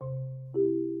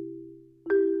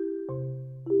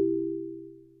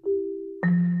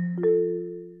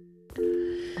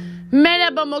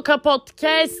Merhaba Moka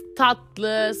Podcast,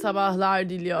 tatlı sabahlar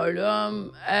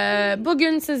diliyorum.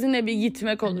 Bugün sizinle bir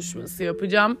gitme konuşması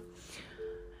yapacağım.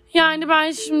 Yani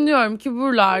ben şimdi diyorum ki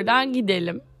buralardan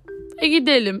gidelim.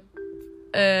 Gidelim.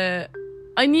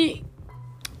 Hani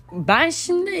ben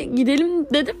şimdi gidelim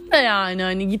dedim de yani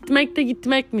hani gitmek de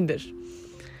gitmek midir?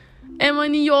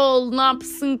 Hani yol ne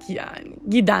yapsın ki yani?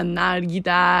 Gidenler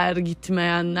gider,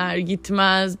 gitmeyenler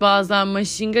gitmez. Bazen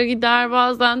Maşinga gider,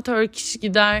 bazen Turkish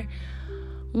gider.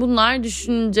 Bunlar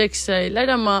düşünülecek şeyler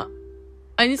ama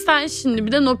hani sen şimdi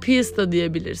bir de no peace da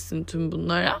diyebilirsin tüm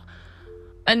bunlara.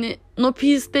 Hani no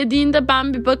peace dediğinde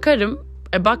ben bir bakarım.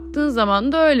 Baktığın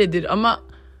zaman da öyledir ama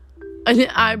hani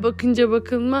bakınca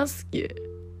bakılmaz ki.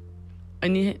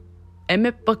 Hani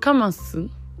hep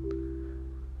bakamazsın.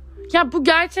 Ya bu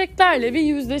gerçeklerle bir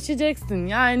yüzleşeceksin.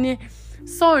 Yani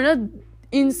sonra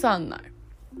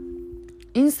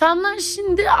insanlar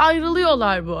şimdi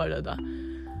ayrılıyorlar bu arada.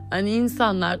 Hani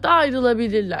insanlar da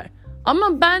ayrılabilirler.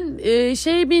 Ama ben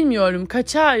bilmiyorum.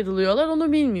 Kaça ayrılıyorlar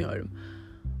onu bilmiyorum.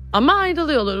 Ama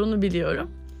ayrılıyorlar onu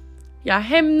biliyorum. Ya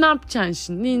hem ne yapacaksın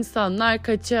şimdi? İnsanlar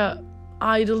kaça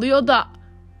ayrılıyor da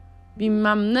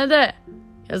bilmem ne de.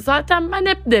 Ya zaten ben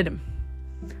hep derim.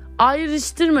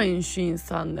 Ayrıştırmayın şu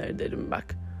insanları derim bak.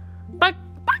 Bak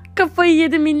kafayı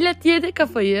yedi millet, yedi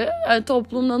kafayı. Yani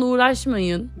toplumdan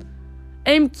uğraşmayın.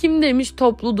 Kim demiş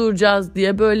toplu duracağız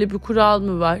diye, böyle bir kural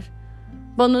mı var?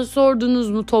 Bana sordunuz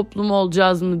mu toplum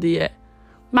olacağız mı diye.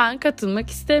 Ben katılmak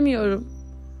istemiyorum.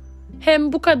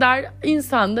 Hem bu kadar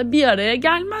insan da bir araya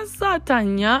gelmez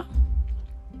zaten ya.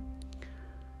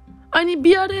 Hani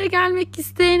bir araya gelmek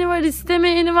isteyeni var,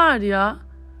 istemeyeni var ya.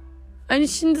 Hani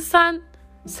şimdi sen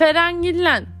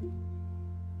Serengillen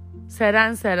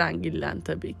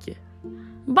tabii ki.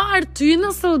 Bartu'yu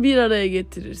nasıl bir araya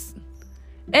getirirsin?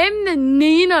 Hem de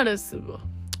neyin arası bu?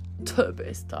 Tövbe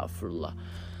estağfurullah.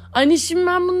 Hani şimdi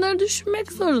ben bunları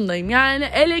düşünmek zorundayım. Yani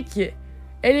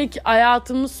hele ki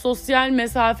hayatımız sosyal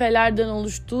mesafelerden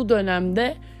oluştuğu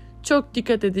dönemde çok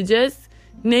dikkat edeceğiz.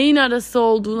 Neyin arası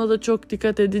olduğuna da çok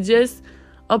dikkat edeceğiz.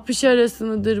 Apış arası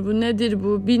mıdır bu, nedir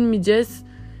bu bilmeyeceğiz.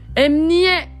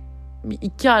 Niye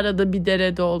iki arada bir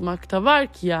derede olmakta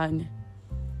var ki yani?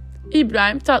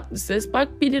 İbrahim Tatlıses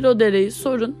bak bilir o dereyi,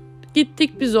 sorun.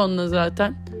 Gittik biz onunla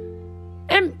zaten.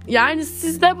 Yani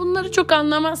siz de bunları çok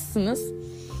anlamazsınız.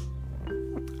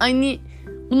 Hani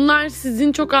bunlar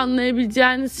sizin çok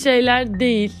anlayabileceğiniz şeyler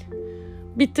değil.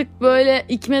 Bir tık böyle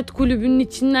Hikmet Kulübü'nün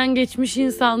içinden geçmiş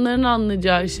insanların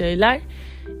anlayacağı şeyler.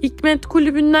 Hikmet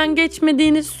Kulübü'nden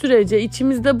geçmediğiniz sürece,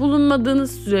 içimizde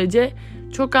bulunmadığınız sürece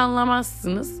çok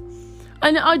anlamazsınız.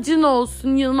 Hani Acun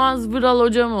olsun, Yılmaz Vural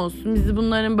hocam olsun, bizi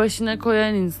bunların başına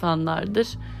koyan insanlardır.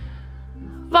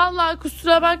 Vallahi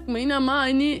kusura bakmayın ama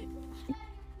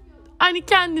hani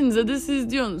kendinize de siz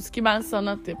diyorsunuz ki ben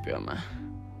sanat yapıyorum ha.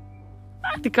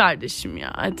 Hadi kardeşim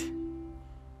ya, hadi.